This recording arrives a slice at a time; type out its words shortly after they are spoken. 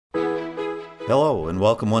Hello, and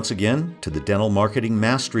welcome once again to the Dental Marketing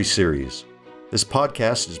Mastery Series. This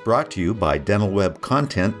podcast is brought to you by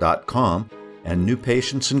dentalwebcontent.com and New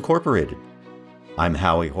Patients Incorporated. I'm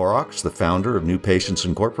Howie Horrocks, the founder of New Patients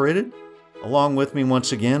Incorporated. Along with me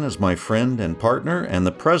once again is my friend and partner and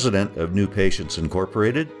the president of New Patients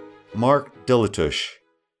Incorporated, Mark Dilatush.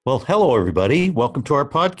 Well, hello, everybody. Welcome to our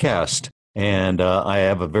podcast. And I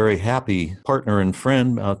have a very happy partner and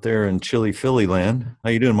friend out there in chilly Philly land. How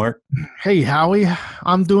you doing, Mark? Hey, Howie.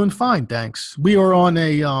 I'm doing fine, thanks. We are on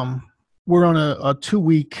a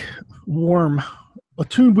 2-week warming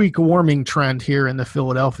trend here in the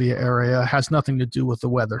Philadelphia area. It has nothing to do with the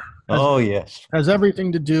weather. Yes. Has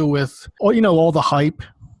everything to do with all the hype,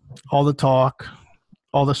 all the talk,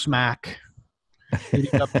 all the smack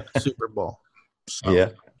leading up to the Super Bowl. So,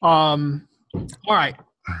 yeah. All right.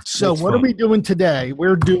 So That's what fun. are we doing today?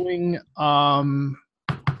 We're doing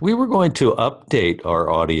We were going to update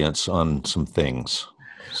our audience on some things,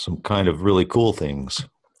 some kind of really cool things.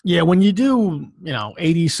 Yeah, when you do,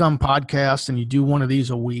 80 some podcasts and you do one of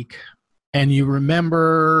these a week and you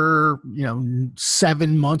remember,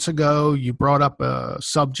 7 months ago, you brought up a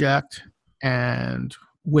subject, and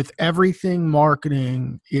with everything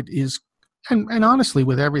marketing, it is, and honestly,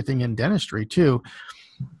 with everything in dentistry too,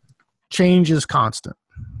 change is constant,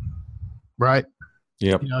 right?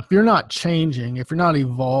 Yep. If you're not changing, if you're not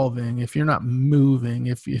evolving, if you're not moving,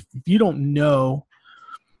 if you don't know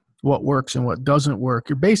what works and what doesn't work,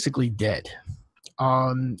 you're basically dead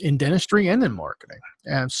in dentistry and in marketing.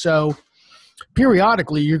 And so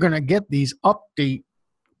periodically you're going to get these update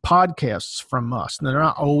podcasts from us. And they're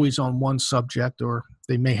not always on one subject, or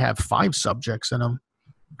they may have 5 subjects in them.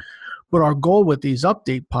 But our goal with these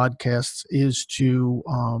update podcasts is to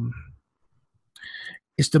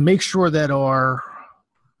make sure that our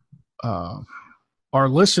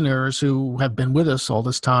listeners who have been with us all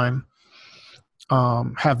this time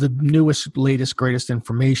have the newest, latest, greatest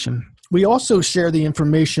information. We also share the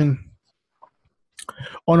information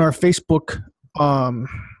on our Facebook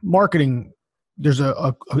marketing. There's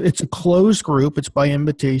it's a closed group. It's by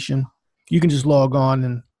invitation. You can just log on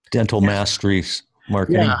and Dental Masteries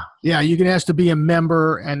Marketing. Yeah. You can ask to be a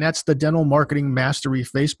member, and that's the Dental Marketing Mastery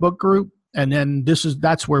Facebook group. And then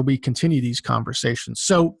that's where we continue these conversations.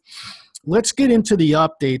 So let's get into the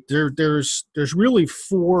update. There's really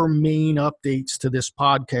 4 main updates to this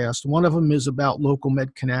podcast. One of them is about Local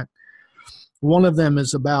Med Connect. One of them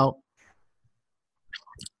is about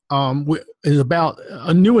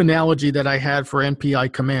a new analogy that I had for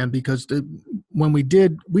NPI Command, because when we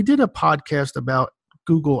did a podcast about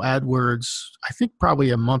Google AdWords, I think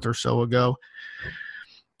probably a month or so ago.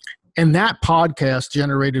 And that podcast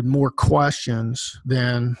generated more questions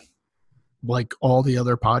than like all the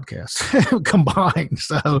other podcasts combined.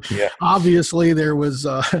 So obviously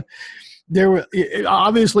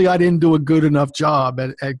obviously I didn't do a good enough job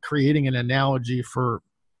at creating an analogy for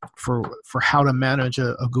how to manage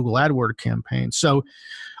a Google AdWord campaign. So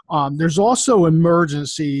there's also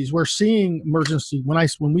emergencies. We're seeing emergency.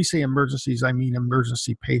 When we say emergencies, I mean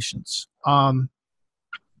emergency patients.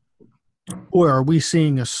 Or are we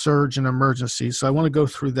seeing a surge in emergencies? So I want to go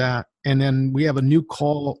through that. And then we have a new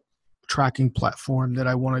call tracking platform that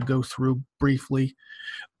I want to go through briefly,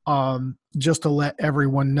 just to let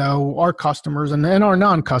everyone know, our customers and our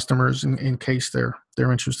non-customers, in case they're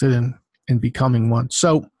interested in becoming one.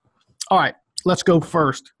 So, all right, let's go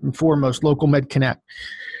first and foremost, Local Med Connect.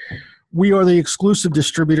 We are the exclusive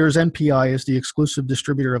distributors. NPI is the exclusive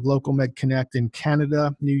distributor of Local Med Connect in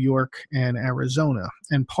Canada, New York, and Arizona.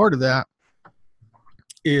 And part of that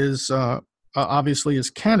is obviously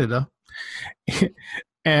is Canada.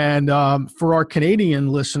 And for our Canadian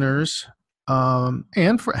listeners,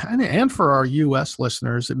 and for our U.S.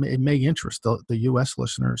 listeners, it may interest the U.S.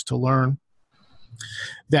 listeners to learn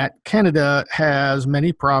that Canada has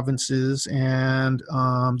many provinces, and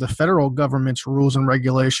the federal government's rules and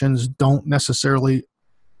regulations don't necessarily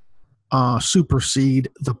supersede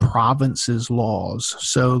the province's laws.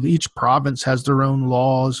 So each province has their own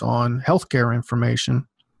laws on healthcare information.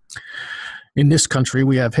 In this country,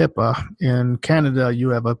 we have HIPAA. In Canada, you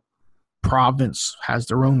have a province has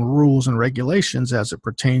their own rules and regulations as it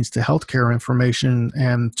pertains to healthcare information.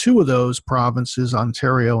 And 2 of those provinces,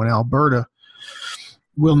 Ontario and Alberta,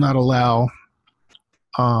 will not allow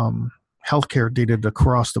healthcare data to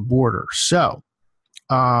cross the border. So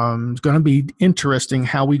it's going to be interesting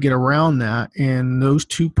how we get around that in those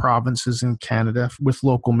 2 provinces in Canada with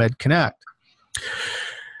Local Med Connect.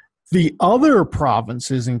 The other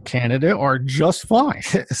provinces in Canada are just fine.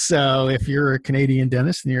 So if you're a Canadian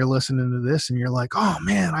dentist and you're listening to this and you're like, oh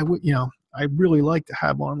man, I really like to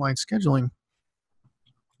have online scheduling.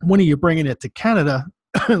 When are you bringing it to Canada?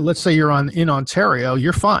 Let's say you're in Ontario,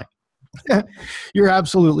 you're fine. You're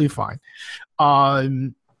absolutely fine.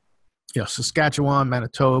 Saskatchewan,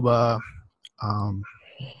 Manitoba,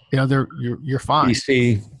 you're fine.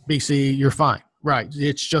 BC, you're fine. Right.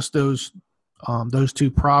 It's just those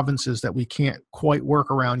two provinces that we can't quite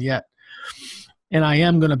work around yet. And I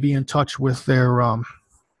am going to be in touch with their.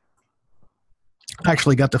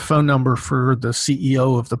 Actually, got the phone number for the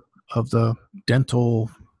CEO of the dental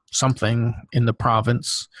something in the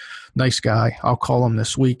province. Nice guy. I'll call him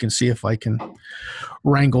this week and see if I can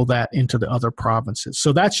wrangle that into the other provinces.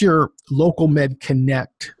 So that's your Local Med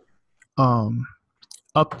Connect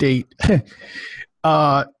update.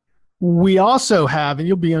 We also have,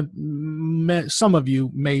 and some of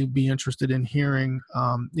you may be interested in hearing,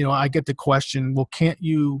 I get the question, well, can't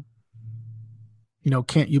you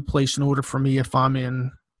place an order for me if I'm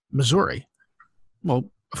in Missouri?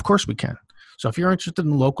 Well, of course we can. So if you're interested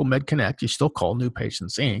in Local Med Connect, you still call New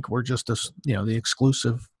Patients Inc. We're just the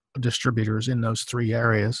exclusive distributors in those 3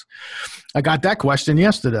 areas. I got that question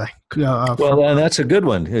yesterday. And that's a good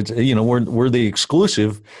one. It's we're the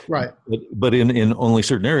exclusive, right? But in only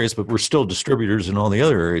certain areas. But we're still distributors in all the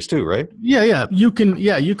other areas too, right? Yeah. You can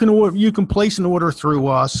place an order through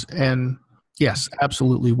us, and yes,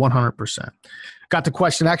 absolutely, 100%. Got the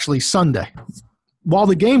question actually Sunday while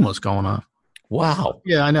the game was going on. Wow.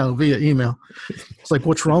 Yeah, I know, via email. It's like,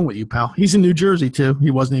 what's wrong with you, pal? He's in New Jersey too. He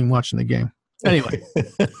wasn't even watching the game. Anyway,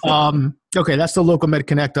 okay, that's the Local Med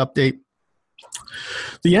Connect update.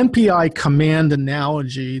 The NPI command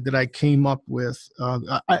analogy that I came up with,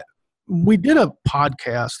 we did a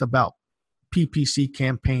podcast about PPC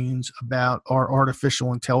campaigns, about our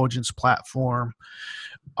artificial intelligence platform.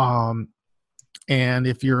 And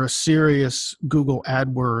if you're a serious Google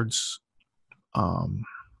Adwords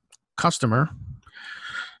customer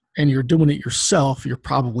and you're doing it yourself, you're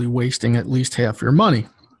probably wasting at least half your money.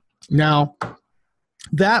 Now,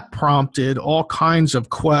 that prompted all kinds of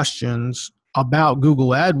questions about Google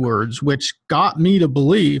AdWords, which got me to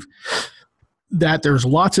believe that there's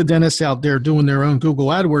lots of dentists out there doing their own Google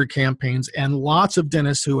AdWords campaigns and lots of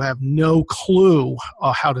dentists who have no clue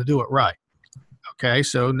how to do it right. Okay,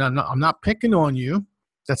 so no, I'm not picking on you.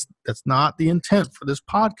 That's not the intent for this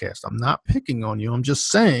podcast. I'm not picking on you. I'm just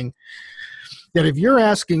saying that if you're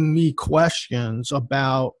asking me questions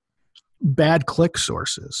about bad click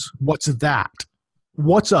sources, what's that?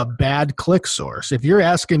 What's a bad click source? If you're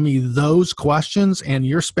asking me those questions and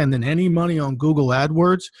you're spending any money on Google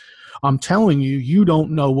AdWords, I'm telling you, you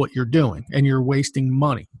don't know what you're doing and you're wasting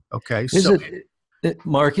money. Okay.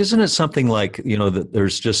 Mark, isn't it something like, that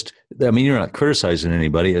there's just, you're not criticizing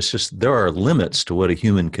anybody. It's just, there are limits to what a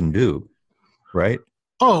human can do, right?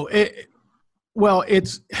 Oh,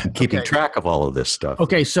 it's keeping track of all of this stuff.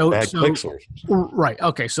 Okay. Bad click sources. Right.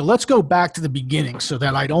 Okay. So let's go back to the beginning so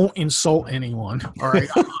that I don't insult anyone. All right.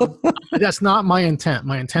 That's not my intent.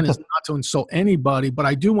 My intent is not to insult anybody, but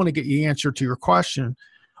I do want to get the answer to your question.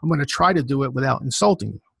 I'm going to try to do it without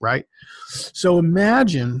insulting you. Right. So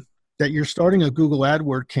imagine that you're starting a Google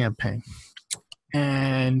AdWords campaign,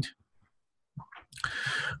 and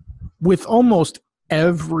with almost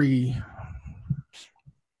every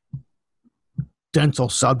dental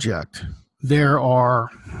subject, there are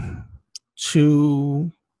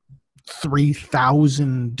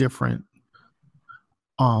 2,000-3,000 different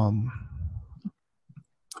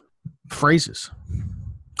phrases,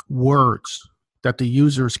 words that the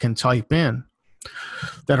users can type in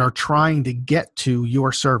that are trying to get to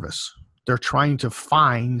your service. They're trying to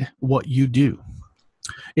find what you do.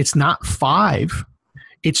 It's not 5,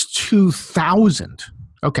 it's 2,000.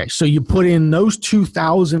 Okay, so you put in those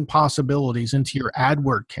 2,000 possibilities into your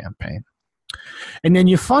AdWords campaign, and then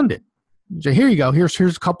you fund it. So here you go. Here's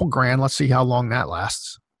a couple grand. Let's see how long that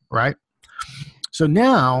lasts, right? So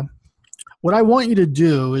now what I want you to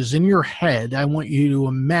do is, in your head, I want you to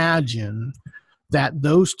imagine that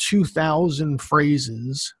those 2,000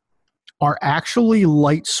 phrases are actually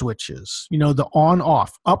light switches, the on,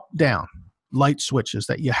 off, up, down light switches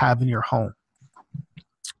that you have in your home.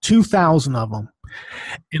 2,000 of them.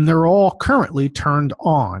 And they're all currently turned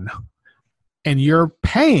on. And you're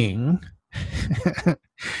paying,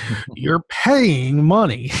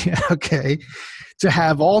 money, okay, to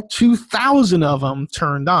have all 2,000 of them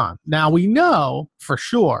turned on. Now we know for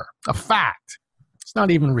sure, a fact, it's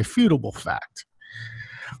not even a refutable fact,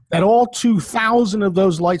 that all 2,000 of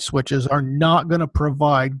those light switches are not going to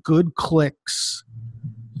provide good clicks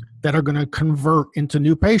that are going to convert into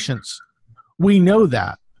new patients. We know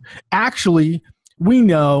that. Actually, we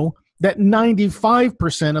know that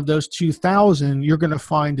 95% of those 2,000 you're going to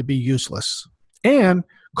find to be useless. And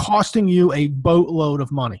costing you a boatload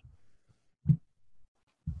of money.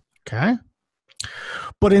 Okay?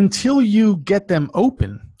 But until you get them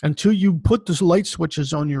open, until you put those light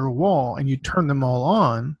switches on your wall and you turn them all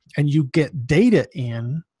on and you get data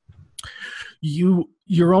in,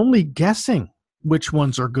 you're only guessing which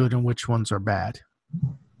ones are good and which ones are bad.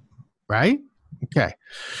 Right? Okay.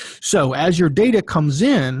 So as your data comes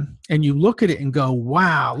in and you look at it and go,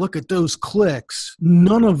 wow, look at those clicks.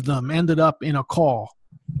 None of them ended up in a call.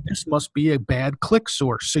 This must be a bad click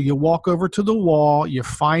source. So you walk over to the wall, you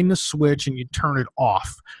find the switch, and you turn it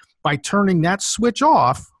off. By turning that switch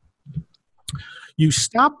off, you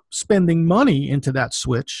stop spending money into that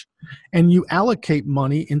switch, and you allocate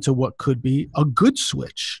money into what could be a good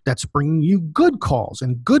switch that's bringing you good calls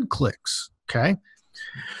and good clicks. Okay?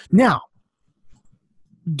 Now,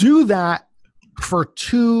 do that for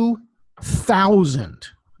 2,000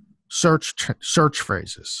 search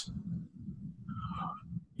phrases.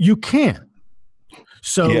 You can.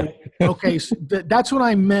 So, yeah. Okay, so that's what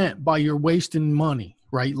I meant by you're wasting money,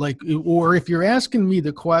 right? Like, or if you're asking me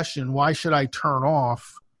the question, why should I turn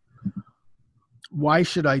off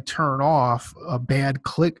a bad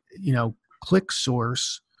click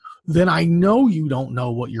source? Then I know you don't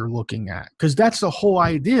know what you're looking at, because that's the whole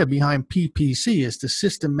idea behind PPC, is to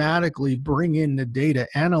systematically bring in the data,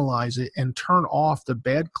 analyze it, and turn off the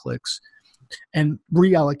bad clicks and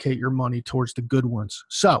reallocate your money towards the good ones.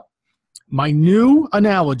 So my new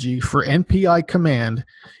analogy for NPI command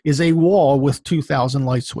is a wall with 2,000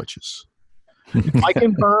 light switches. If I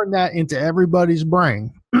can burn that into everybody's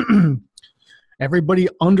brain, everybody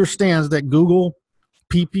understands that Google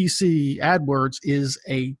PPC AdWords is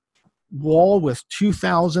a wall with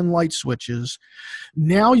 2,000 light switches.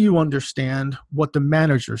 Now you understand what the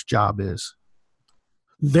manager's job is.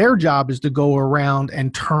 Their job is to go around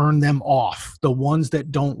and turn them off. The ones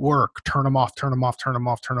that don't work, turn them off, turn them off, turn them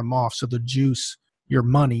off, turn them off. So the juice, your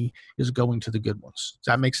money, is going to the good ones.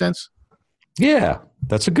 Does that make sense? Yeah,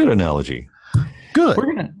 that's a good analogy. Good.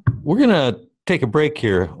 We're gonna take a break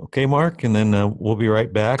here, okay, Mark? And then we'll be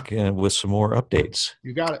right back with some more updates.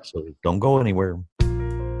 You got it. So don't go anywhere.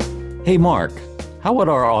 Hey, Mark, how would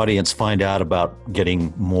our audience find out about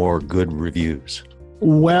getting more good reviews?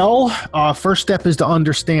 Well, first step is to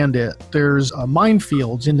understand it. There's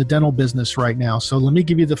minefields in the dental business right now. So let me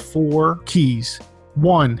give you the 4 keys.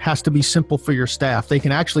 1, has to be simple for your staff. They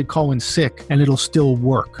can actually call in sick and it'll still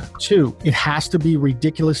work. 2, it has to be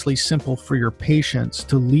ridiculously simple for your patients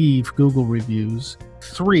to leave Google reviews.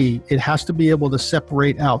 3, it has to be able to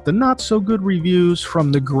separate out the not so good reviews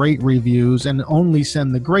from the great reviews and only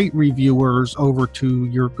send the great reviewers over to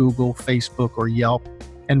your Google, Facebook, or Yelp.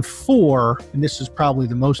 And 4, and this is probably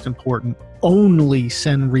the most important, only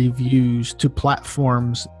send reviews to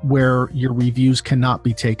platforms where your reviews cannot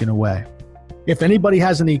be taken away. If anybody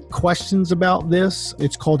has any questions about this,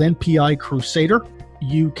 it's called NPI Crusader.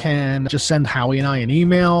 You can just send Howie and I an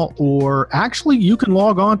email, or actually you can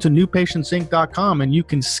log on to newpatientsinc.com and you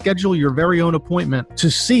can schedule your very own appointment to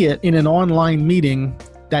see it in an online meeting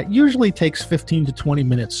that usually takes 15 to 20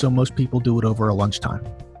 minutes. So most people do it over a lunchtime.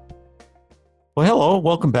 Well, hello,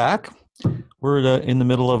 welcome back. We're in the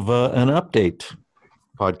middle of an update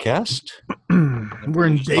podcast. We're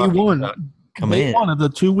in day one. Day one of the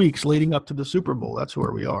 2 weeks leading up to the Super Bowl. That's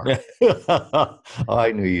where we are.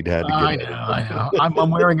 I knew you'd had to get I know. I'm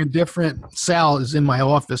wearing a different, Sal is in my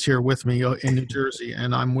office here with me in New Jersey,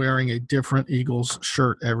 and I'm wearing a different Eagles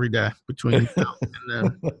shirt every day between now and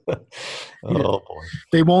then. Oh, boy.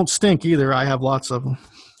 They won't stink either. I have lots of them.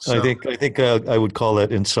 So. I think I would call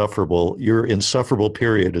that insufferable. Your insufferable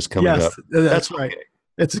period is coming up. That's right. Okay.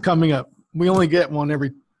 It's coming up. We only get one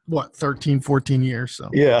every, 13, 14 years. So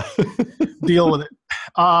yeah, deal with it.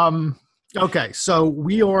 Okay. So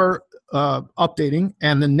we are updating.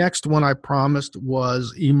 And the next one I promised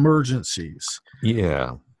was emergencies.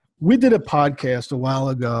 Yeah. We did a podcast a while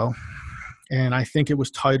ago, and I think it was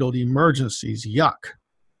titled Emergencies. Yuck.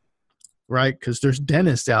 Right? Because there's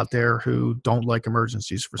dentists out there who don't like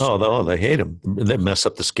emergencies for some reason. They hate them. They mess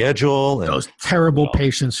up the schedule. Those terrible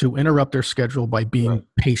patients who interrupt their schedule by being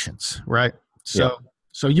patients, right?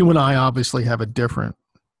 So you and I obviously have a different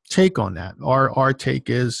take on that. Our take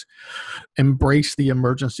is embrace the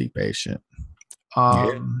emergency patient.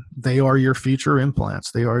 They are your future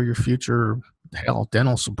implants. They are your future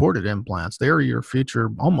dental supported implants. They are your future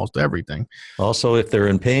almost everything. Also, if they're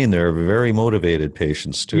in pain, they're very motivated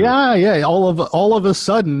patients too. Yeah. All of a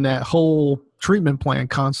sudden, that whole treatment plan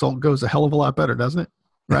consult goes a hell of a lot better, doesn't it?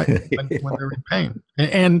 Right? when they're in pain.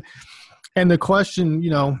 And the question,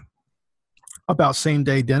 about same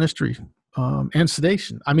day dentistry and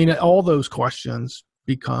sedation. I mean, all those questions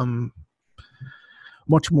become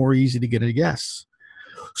much more easy to get a yes.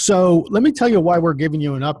 So let me tell you why we're giving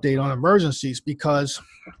you an update on emergencies, because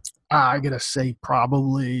I got to say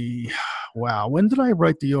probably, wow, when did I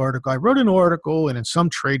write the article? I wrote an article in some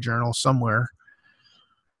trade journal somewhere.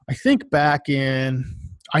 I think back in,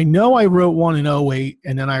 I know I wrote one in 2008,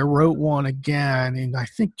 and then I wrote one again in, I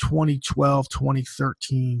think, 2012,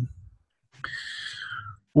 2013,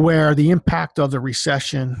 where the impact of the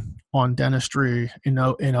recession on dentistry in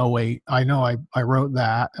 2008, I know I wrote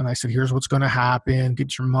that, and I said, here's what's going to happen.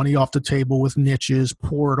 Get your money off the table with niches,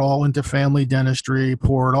 pour it all into family dentistry,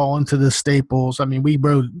 pour it all into the staples. I mean, we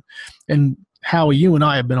wrote, and Howie, you and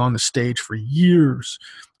I have been on the stage for years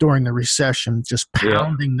during the recession, just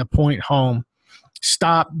pounding the point home.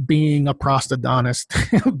 Stop being a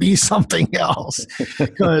prosthodontist, be something else,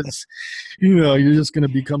 because, you're just going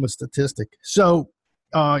to become a statistic. So,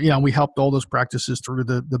 we helped all those practices through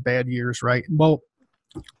the bad years, right? Well,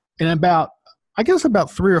 and about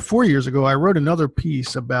 3 or 4 years ago, I wrote another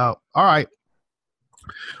piece about, all right,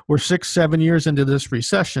 we're 6-7 years into this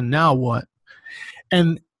recession. Now what?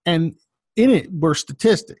 And in it were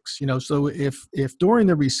statistics, so if during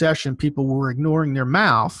the recession, people were ignoring their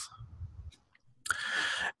mouth,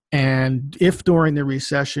 and if during the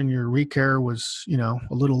recession your recare was, a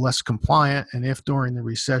little less compliant, and if during the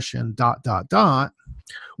recession, ...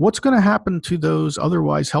 what's going to happen to those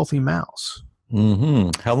otherwise healthy mouths? Mm-hmm.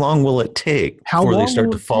 How long will it take before they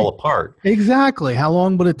start to fall apart? Exactly. How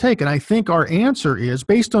long would it take? And I think our answer is,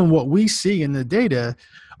 based on what we see in the data,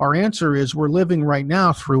 our answer is we're living right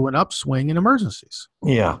now through an upswing in emergencies.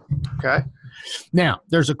 Yeah. Okay. Now,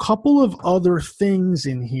 there's a couple of other things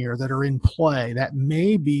in here that are in play that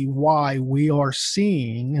may be why we are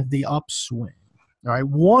seeing the upswing. All right.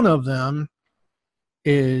 One of them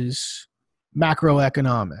is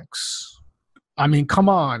macroeconomics. I mean, come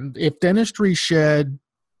on. If dentistry shed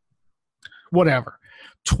whatever,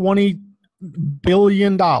 $20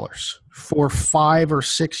 billion for 5 or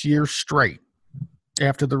 6 years straight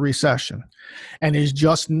after the recession and is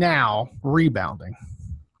just now rebounding,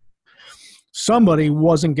 somebody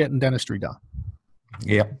wasn't getting dentistry done.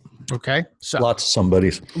 Yep. Okay. So lots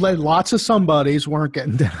of somebodies weren't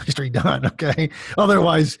getting dentistry done. Okay.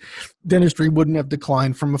 Otherwise, dentistry wouldn't have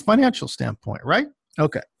declined from a financial standpoint, right?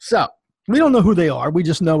 Okay. So we don't know who they are. We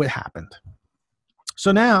just know it happened.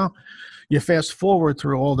 So now you fast forward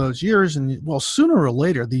through all those years, and sooner or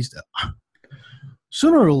later, this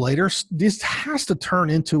has to turn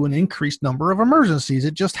into an increased number of emergencies.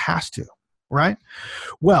 It just has to, right?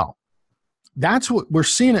 Well, that's what we're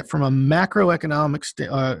seeing it from a macroeconomic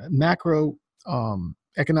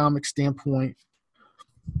standpoint.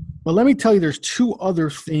 But let me tell you, there's two other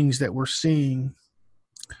things that we're seeing.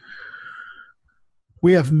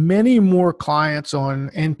 We have many more clients on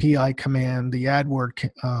NPI Command, the Adwords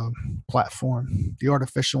platform, the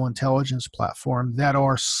artificial intelligence platform, that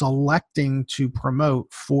are selecting to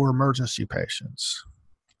promote for emergency patients.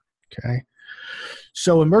 Okay.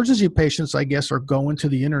 So emergency patients, I guess, are going to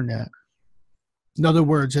the internet. In other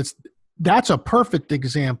words, that's a perfect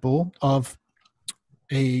example of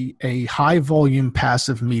a high volume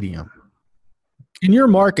passive medium. In your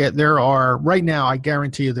market, there are right now, I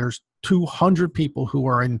guarantee you, there's 200 people who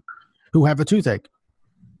have a toothache.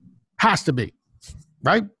 Has to be,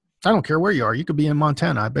 right? I don't care where you are. You could be in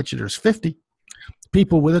Montana. I bet you there's 50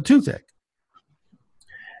 people with a toothache.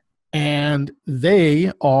 And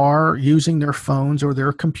they are using their phones or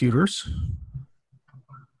their computers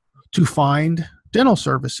to find dental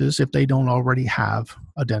services if they don't already have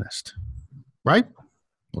a dentist, right?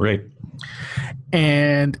 Right.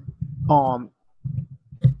 And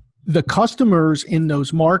the customers in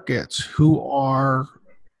those markets who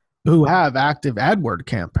have active AdWord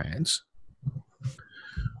campaigns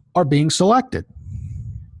are being selected.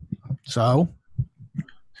 So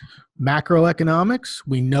macroeconomics,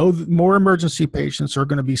 we know that more emergency patients are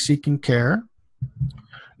going to be seeking care.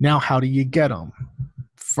 Now, how do you get them?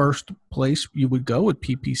 First place you would go with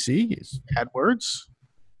PPC is AdWords,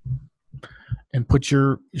 and put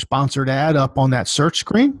your sponsored ad up on that search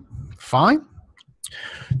screen. Fine.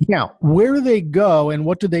 Now, where do they go and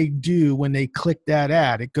what do they do when they click that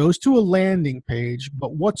ad? It goes to a landing page,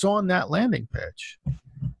 but what's on that landing page?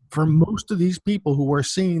 For most of these people who are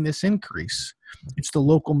seeing this increase, it's the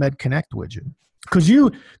local Med Connect widget.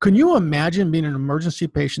 Can you imagine being an emergency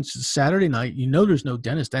patient Saturday night? You know there's no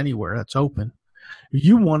dentist anywhere that's open.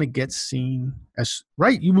 You want to get seen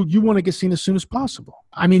you want to get seen as soon as possible.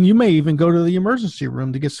 I mean, you may even go to the emergency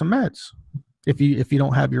room to get some meds if you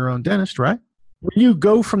don't have your own dentist, right? When you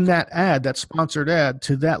go from that ad, that sponsored ad,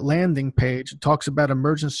 to that landing page, it talks about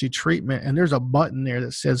emergency treatment, and there's a button there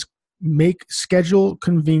that says make schedule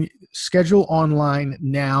online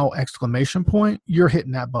now ! You're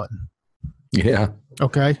hitting that button. Yeah.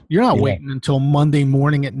 Okay. You're not waiting until Monday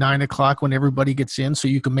morning at 9:00 when everybody gets in so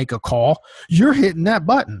you can make a call. You're hitting that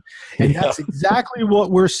button. And that's exactly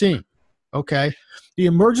what we're seeing. Okay. The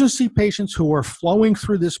emergency patients who are flowing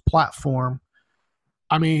through this platform,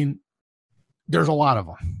 I mean, there's a lot of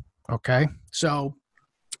them. Okay. So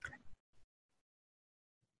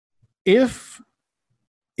if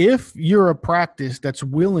you're a practice that's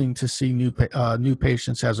willing to see new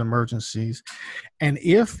patients as emergencies, and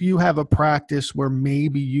if you have a practice where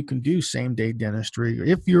maybe you can do same-day dentistry, or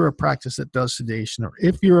if you're a practice that does sedation, or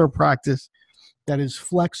if you're a practice that is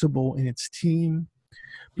flexible in its team,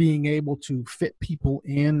 being able to fit people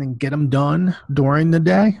in and get them done during the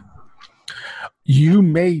day, there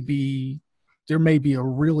may be a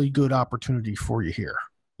really good opportunity for you here.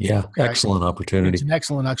 Yeah, okay? Excellent opportunity. It's an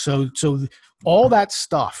excellent. So all that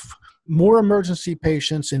stuff, more emergency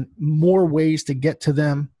patients and more ways to get to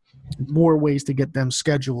them, more ways to get them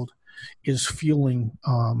scheduled, is fueling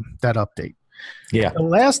that update. Yeah. The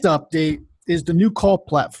last update is the new call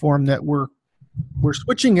platform that we're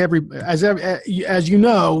switching as you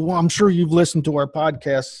know. I'm sure you've listened to our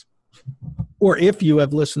podcasts, or if you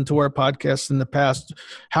have listened to our podcasts in the past,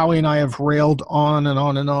 Howie and I have railed on and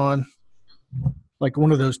on and on, like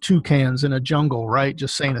one of those toucans in a jungle, right?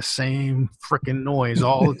 Just saying the same freaking noise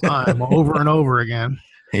all the time, over and over again.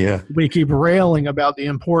 Yeah. We keep railing about the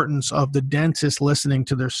importance of the dentist listening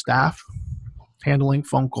to their staff, handling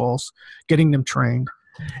phone calls, getting them trained.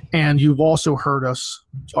 And you've also heard us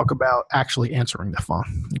talk about actually answering the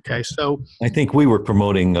phone. Okay. So I think we were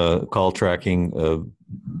promoting call tracking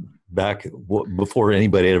back before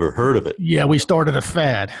anybody had ever heard of it. Yeah, we started a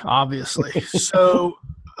fad, obviously. So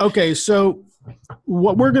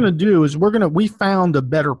what we're going to do is we found a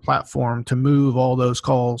better platform to move all those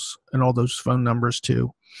calls and all those phone numbers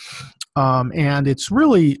to. And it's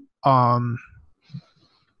really, the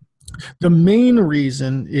main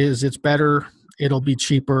reason is it's better, it'll be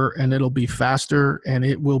cheaper, and it'll be faster, and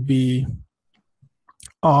it will be,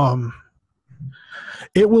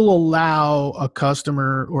 it will allow a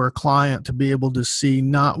customer or a client to be able to see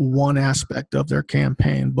not one aspect of their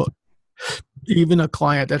campaign, but even a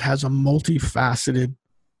client that has a multifaceted,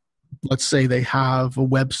 let's say they have a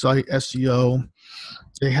website SEO,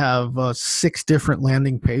 they have 6 different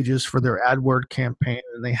landing pages for their AdWord campaign,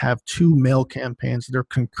 and they have 2 mail campaigns that are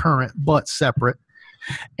concurrent but separate,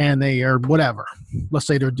 and they are whatever. Let's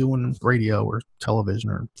say they're doing radio or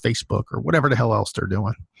television or Facebook or whatever the hell else they're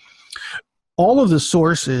doing. All of the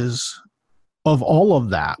sources of all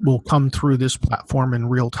of that will come through this platform in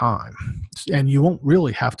real time, and you won't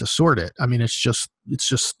really have to sort it. I mean, it's just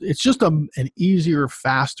an easier,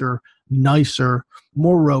 faster, nicer,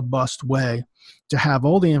 more robust way to have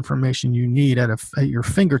all the information you need at your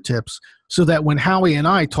fingertips, so that when Howie and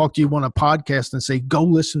I talk to you on a podcast and say, go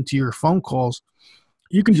listen to your phone calls,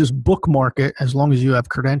 you can just bookmark it. As long as you have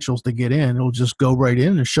credentials to get in, it'll just go right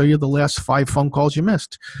in and show you the last 5 phone calls you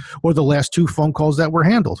missed, or the last 2 phone calls that were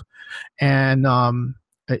handled. And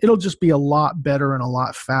it'll just be a lot better and a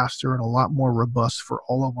lot faster and a lot more robust for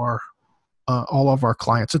all of our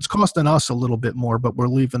clients. It's costing us a little bit more, but we're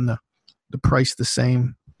leaving the price the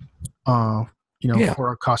same, for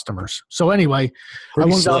our customers. So anyway,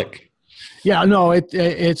 pretty slick. Yeah, no,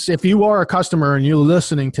 it's if you are a customer and you're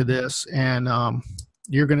listening to this, and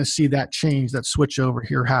you're going to see that change, that switch over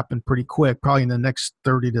here happen pretty quick, probably in the next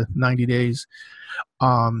 30 to 90 days.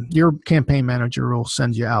 Your campaign manager will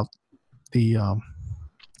send you out the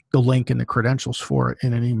link and the credentials for it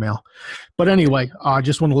in an email. But anyway, I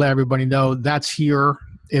just want to let everybody know that's here.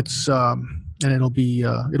 It's and it'll be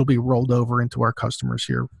rolled over into our customers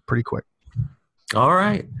here pretty quick. All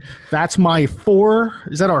right. That's my 4.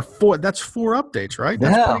 Is that our 4? That's 4 updates, right?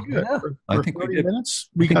 That's pretty good. Yeah. I think we did. Minutes.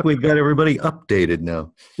 We've got everybody updated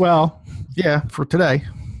now. Well, yeah, for today.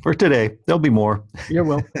 There'll be more. Yeah,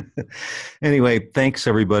 well. Anyway, thanks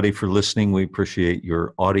everybody for listening. We appreciate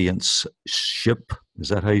your audience-ship. Is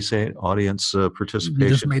that how you say it? Audience participation. You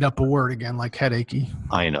just made up a word again, like headachy.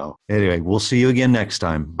 I know. Anyway, we'll see you again next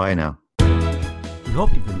time. Bye now. We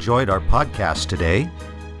hope you've enjoyed our podcast today.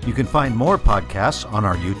 You can find more podcasts on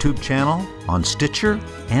our YouTube channel, on Stitcher,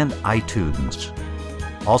 and iTunes.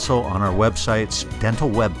 Also on our websites,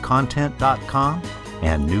 dentalwebcontent.com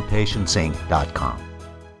and newpatientsinc.com.